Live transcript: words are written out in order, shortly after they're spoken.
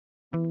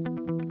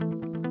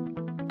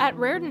At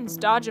Rairdon's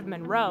Dodge of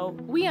Monroe,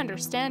 we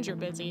understand you're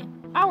busy.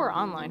 Our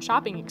online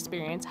shopping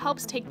experience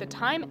helps take the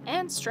time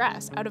and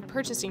stress out of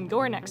purchasing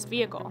your next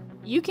vehicle.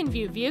 You can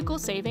view vehicle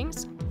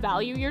savings,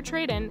 value your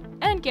trade-in,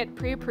 and get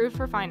pre-approved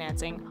for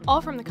financing, all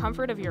from the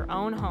comfort of your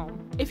own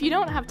home. If you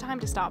don't have time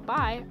to stop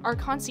by, our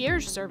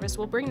concierge service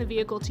will bring the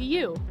vehicle to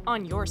you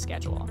on your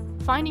schedule.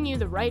 Finding you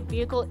the right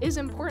vehicle is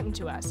important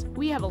to us.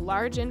 We have a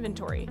large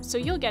inventory, so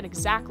you'll get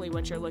exactly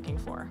what you're looking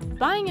for.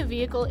 Buying a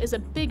vehicle is a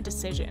big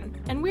decision,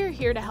 and we're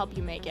here to help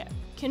you make it.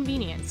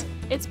 Convenience.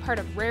 It's part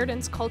of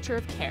Rairdon's culture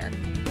of care.